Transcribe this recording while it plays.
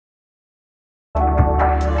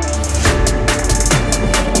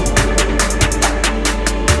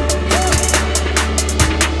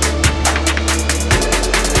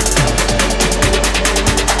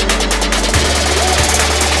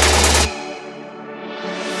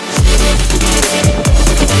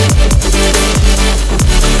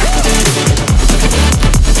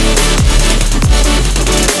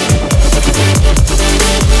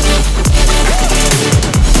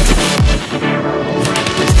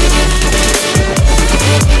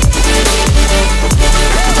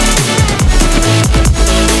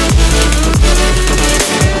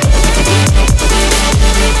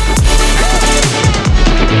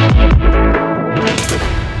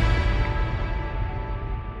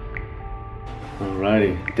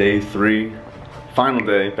Alrighty, day 3, final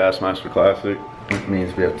day, Bassmaster Classic. Which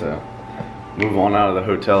means we have to move on out of the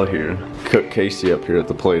hotel here. Cook Casey up here at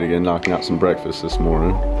the plate again, knocking out some breakfast this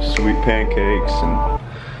morning. Sweet pancakes and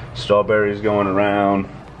strawberries going around.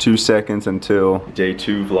 2 seconds until day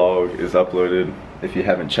 2 vlog is uploaded. If you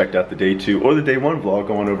haven't checked out the day 2 or the day 1 vlog,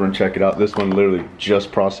 go on over and check it out. This one literally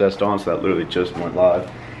just processed on, so that literally just went live.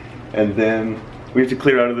 And then we have to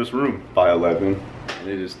clear out of this room by 11. And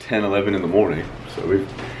it is 10:11 in the morning, so we've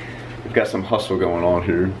got some hustle going on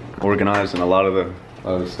here, organizing a lot of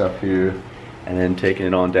the stuff here, and then taking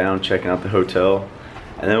it on down, checking out the hotel,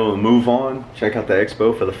 and then we'll move on, check out the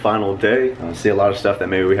expo for the final day, see a lot of stuff that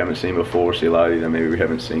maybe we haven't seen before, see a lot of that maybe we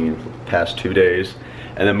haven't seen for the past 2 days,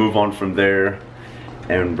 and then move on from there.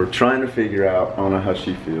 And we're trying to figure out, I don't know how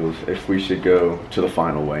she feels, if we should go to the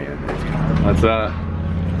final weigh-in. What's that?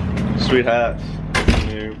 Sweet hats.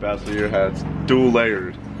 New Bassmaster hats, dual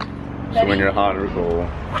layered. So when you're hot or cold.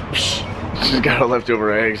 She's got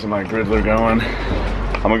leftover eggs in my griddler going.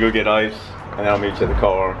 I'm gonna go get ice and then I'll meet you at the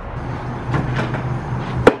car.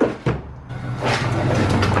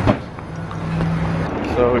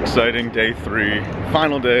 So exciting, day 3,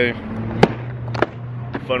 final day.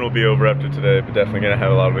 Fun will be over after today, but definitely gonna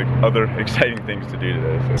have a lot of other exciting things to do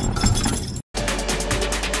today. So.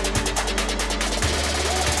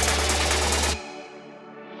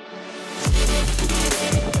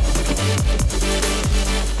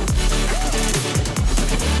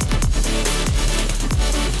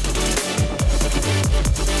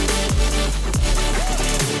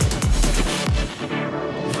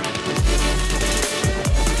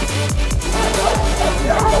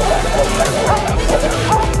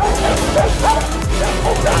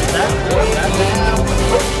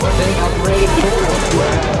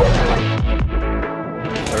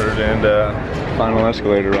 Third and final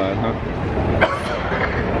escalator ride, huh?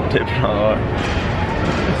 Dipping on.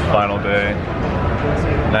 Final day.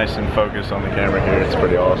 Nice and focused on the camera here. It's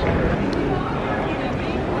pretty awesome.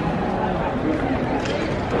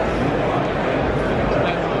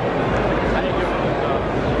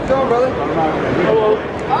 What's going on, brother? Hello.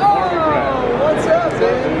 Oh, what's up,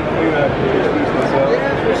 man? Yeah,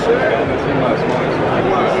 for sure.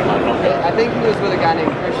 I think he was with a guy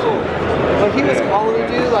named Christian. But he was calling the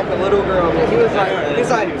dude like a little girl, man. He was like,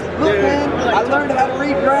 look, man, I learned how to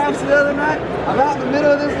read graphs the other night. I'm out in the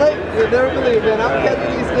middle of this lake. You'll never believe, man. I'm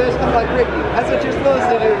catching these fish. I'm like, Ricky, that's what you're supposed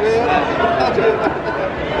to do, man.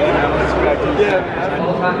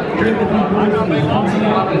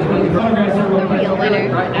 The real winner.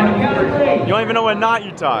 You don't even know what knot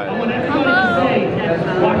you tied.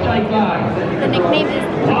 The nickname is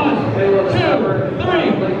 1, 2, 3.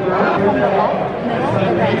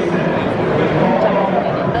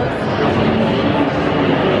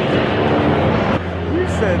 You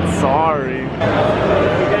said sorry.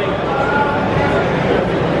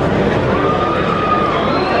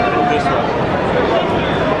 This one.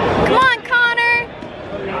 Come on, Connor.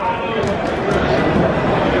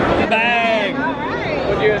 Bang!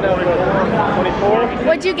 What'd you end up with? 24?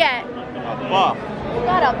 What'd you get? A buff. You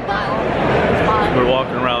got a buff. We're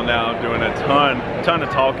walking around now doing a ton of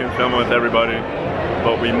talking, filming with everybody,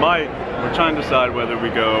 but we're trying to decide whether we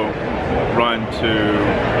go run to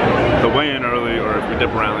the weigh-in early or if we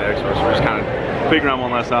dip around the expo. So we're just kind of figuring out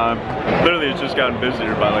one last time. Literally, it's just gotten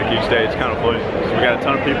busier by like each day. It's kind of funny. So we got a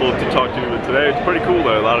ton of people to talk to, but today it's pretty cool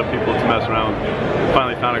though. A lot of people to mess around.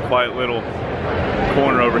 Finally found a quiet little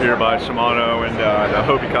corner over here by Shimano and the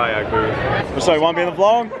Hobie kayak booth. So you want to be in the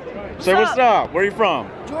vlog? Say what's up. Where are you from?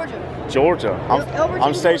 Georgia. Georgia.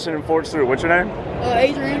 I'm stationed in Fort Stewart. What's your name?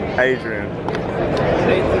 Adrian. Adrian.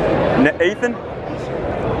 Ethan?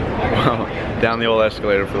 Well, down the old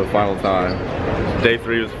escalator for the final time. Day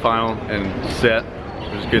 3 was the final and set.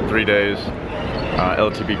 It was a good 3 days.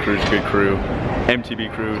 LTB crew's a good crew. MTB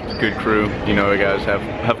crew is a good crew. You know, you guys have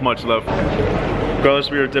much love. Regardless,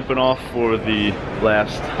 we were dipping off for the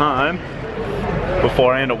last time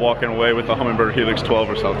before I end up walking away with a Humminbird Helix 12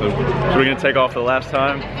 or something. So we're gonna take off for the last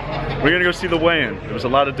time. We're gonna go see the weigh-in. There was a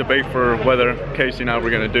lot of debate for whether Casey and I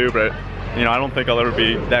were gonna do, but you know, I don't think I'll ever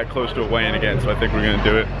be that close to a weigh-in again, so I think we're gonna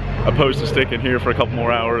do it. Opposed to sticking here for a couple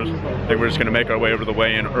more hours, I think we're just gonna make our way over to the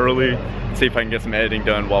weigh-in early and see if I can get some editing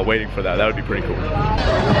done while waiting for that. That would be pretty cool.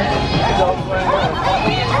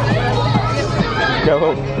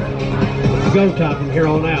 Go. Go time from here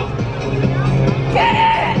on out. Get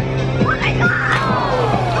it! Oh my God!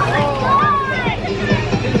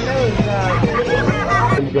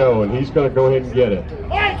 There you go, and he's going to go ahead and get it.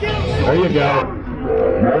 There you go.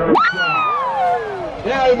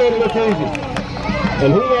 Now he made it look easy.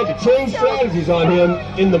 And he had to change strategies on him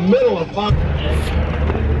in the middle of 5.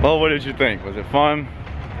 Well, what did you think? Was it fun?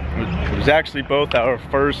 It was actually both our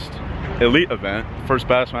first elite event, first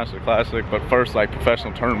Bassmaster Classic, but first like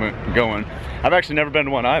professional tournament going. I've actually never been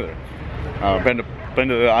to one either. Been to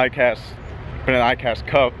the ICAST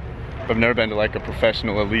Cup, but I've never been to like a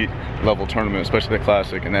professional elite level tournament, especially the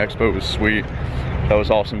Classic, and the Expo was sweet. That was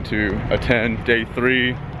awesome to attend. Day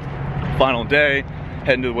 3, final day,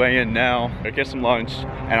 heading to the weigh-in now. I get some lunch,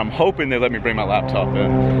 and I'm hoping they let me bring my laptop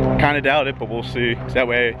in. Kind of doubt it, but we'll see. So that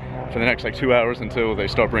way, for the next like 2 hours until they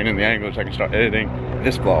start bringing in the anglers, I can start editing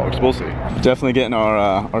this vlog. So we'll see. Definitely getting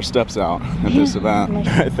our steps out at this event.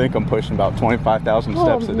 I think I'm pushing about 25,000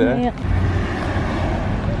 steps a day.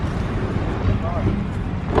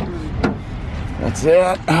 That's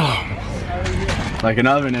it. Oh, like an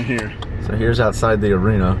oven in here. So here's outside the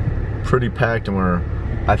arena, pretty packed, and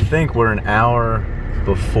I think we're an hour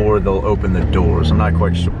before they'll open the doors. I'm not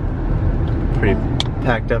quite sure. Pretty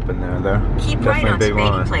packed up in there though. Keep right on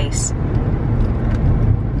Spady Place.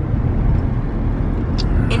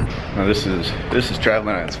 Now this is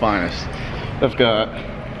traveling at its finest. I've got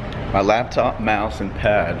my laptop, mouse, and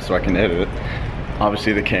pad so I can edit.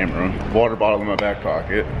 Obviously the camera, water bottle in my back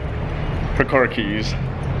pocket, her car keys,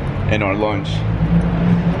 and our lunch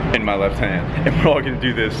in my left hand. And we're all gonna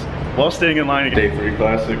do this while staying in line. Day 3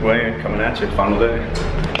 Classic weigh-in coming at you, final day.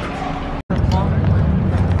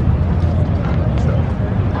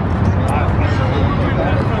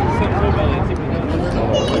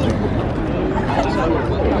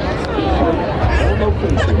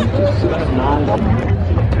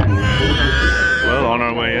 Well, on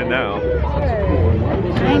our way in now.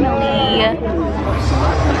 Finally.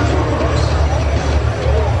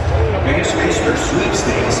 Bassmaster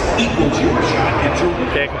sweepstakes equals your shot at Jordan.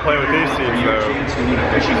 Can't complain with these seats though.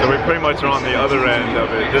 So we pretty much are on the other end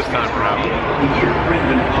of it this time around.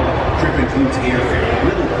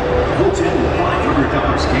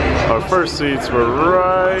 Our first seats were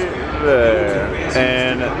right there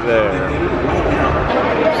and there.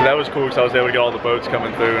 So that was cool because I was able to get all the boats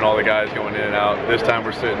coming through and all the guys going in and out. This time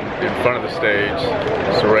we're sitting in front of the stage,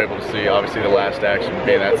 so we're able to see obviously the last action.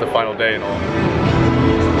 Okay, that's the final day and all.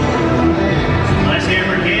 Let's hear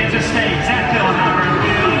for Kansas State. Zach Dillon.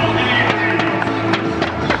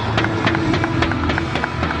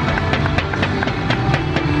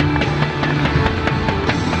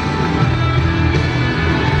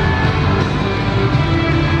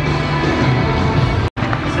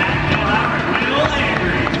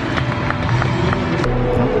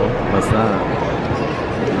 What's that?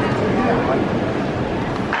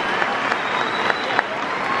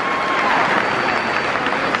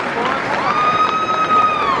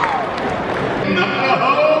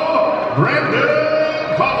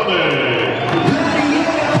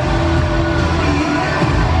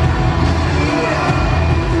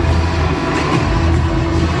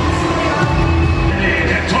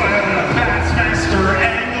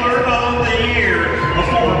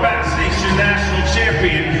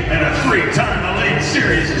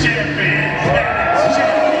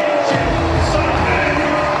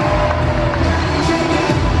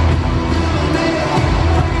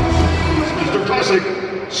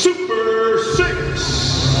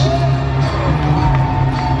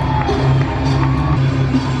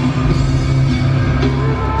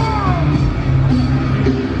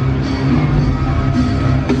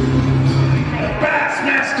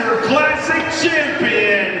 Bassmaster Classic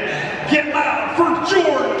champion. Get loud for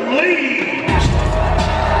Jordan Lee.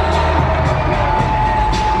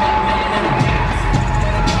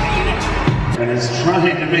 And is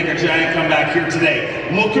trying to make a giant comeback here today.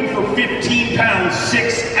 Looking for 15 pounds,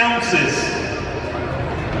 6 ounces.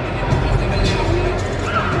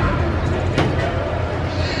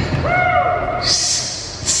 Woo!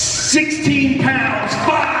 16 pounds, 5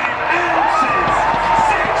 ounces.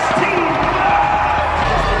 16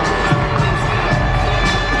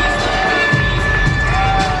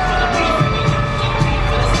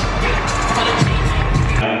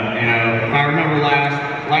 I remember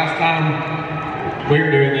last time we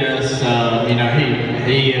were doing this, you know, he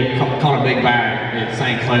caught a big bag at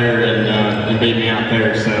St. Clair and beat me out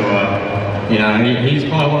there. So, you know, he's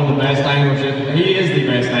probably one of the best anglers. He is the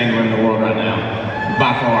best angler in the world right now,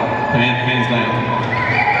 by far, hands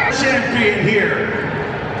down. champion here.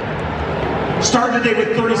 Started today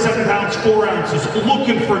with 37 pounds, 4 ounces,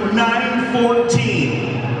 looking for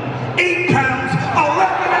 914. 8 pounds,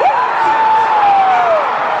 11 ounces.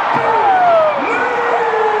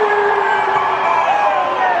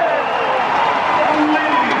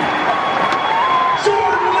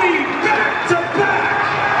 Jordan Lee, back to back.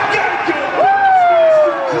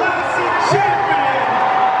 Bassmaster Classic champion.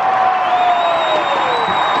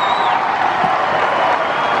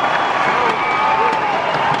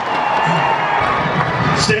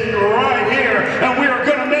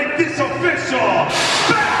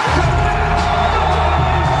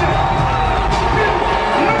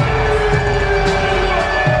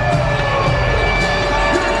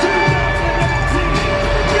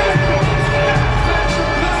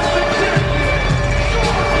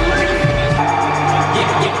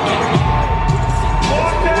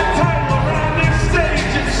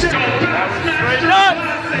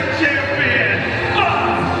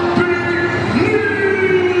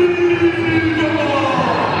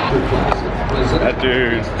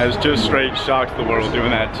 has just straight shocked the world doing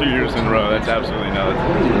that 2 years in a row. That's absolutely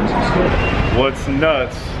nuts. What's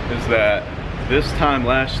nuts is that this time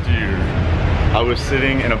last year, I was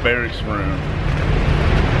sitting in a barracks room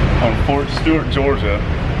on Fort Stewart, Georgia,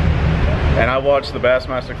 and I watched the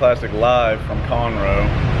Bassmaster Classic live from Conroe,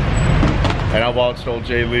 and I watched old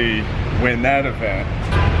Jay Lee win that event.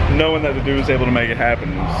 Knowing that the dude was able to make it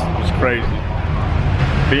happen was crazy.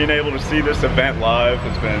 Being able to see this event live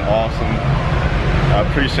has been awesome. I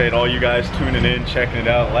appreciate all you guys tuning in, checking it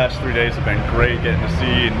out. The last 3 days have been great, getting to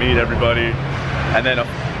see and meet everybody. And then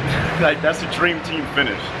like, that's a dream team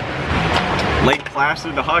finish. Lake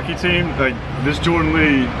Placid, the hockey team, like this Jordan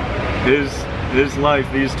Lee, his life,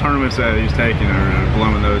 these tournaments that he's taking are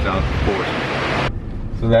blowing those out of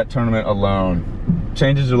proportion. So that tournament alone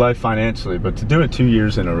changes your life financially, but to do it 2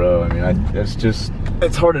 years in a row, I mean,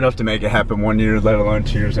 it's hard enough to make it happen 1 year, let alone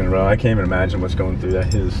 2 years in a row. I can't even imagine what's going through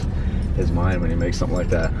his mind when he makes something like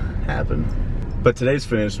that happen. But today's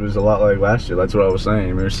finish was a lot like last year. That's what I was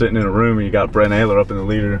saying. We were sitting in a room and you got Brent Ayler up in the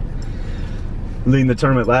leader, leading the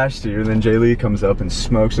tournament last year, and then Jay Lee comes up and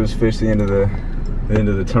smokes those fish the end of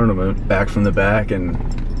the tournament, back from the back, and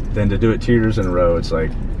then to do it 2 years in a row, it's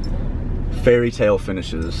like fairy tale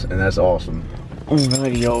finishes, and that's awesome.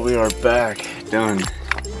 Alrighty, y'all, we are back, done.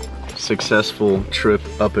 Successful trip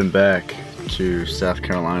up and back to South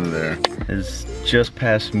Carolina there. It's just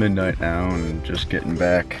past midnight now and just getting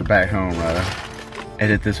back home rather.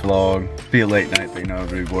 Edit this vlog, be a late night, but you know,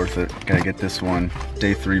 it'll be worth it. Gotta get this one,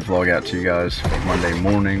 day 3 vlog out to you guys Monday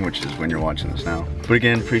morning, which is when you're watching this now. But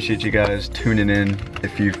again, appreciate you guys tuning in.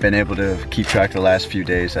 If you've been able to keep track of the last few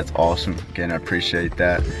days, that's awesome. Again, I appreciate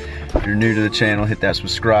that. If you're new to the channel, hit that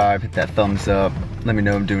subscribe, hit that thumbs up. Let me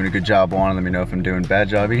know if I'm doing a good job on it. Let me know if I'm doing a bad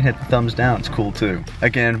job. You can hit the thumbs down, it's cool too.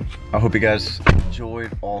 Again, I hope you guys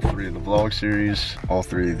enjoyed all 3 of the vlog series, all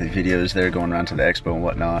 3 of the videos there going around to the expo and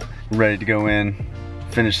whatnot. We're ready to go in,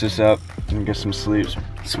 finish this up, and get some sleep.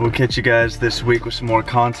 So we'll catch you guys this week with some more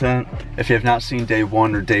content. If you have not seen day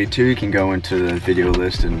 1 or day 2, you can go into the video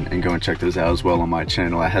list and go and check those out as well on my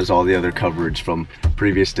channel. It has all the other coverage from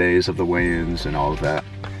previous days of the weigh-ins and all of that.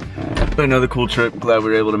 But another cool trip, glad we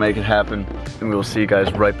were able to make it happen. And we will see you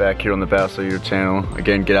guys right back here on the Bassmaster channel.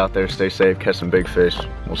 Again, get out there, stay safe, catch some big fish.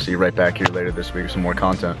 We'll see you right back here later this week with some more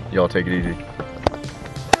content. Y'all take it easy.